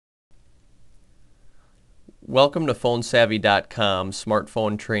Welcome to PhoneSavvy.com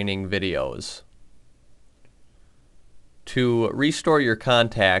smartphone training videos. To restore your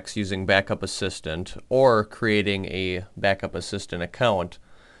contacts using Backup Assistant or creating a Backup Assistant account,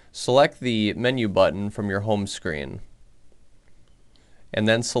 select the menu button from your home screen and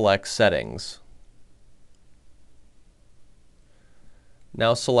then select Settings.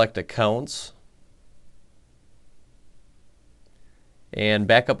 Now select Accounts, and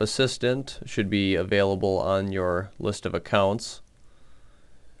Backup Assistant should be available on your list of accounts.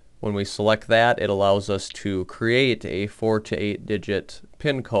 When we select that, it allows us to create a 4 to 8 digit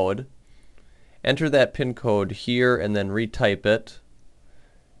PIN code. Enter that PIN code here and then retype it,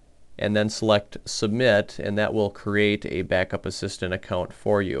 and then select Submit, and that will create a Backup Assistant account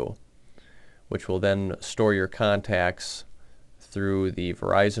for you, which will then store your contacts through the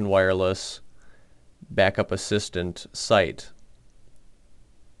Verizon Wireless Backup Assistant site.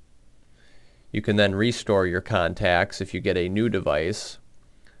 You can then restore your contacts if you get a new device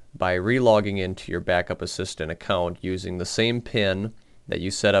by relogging into your Backup Assistant account using the same PIN that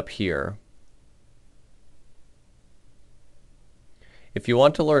you set up here. If you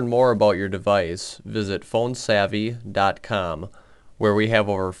want to learn more about your device, visit PhoneSavvy.com, where we have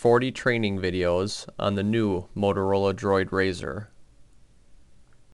over 40 training videos on the new Motorola Droid RAZR.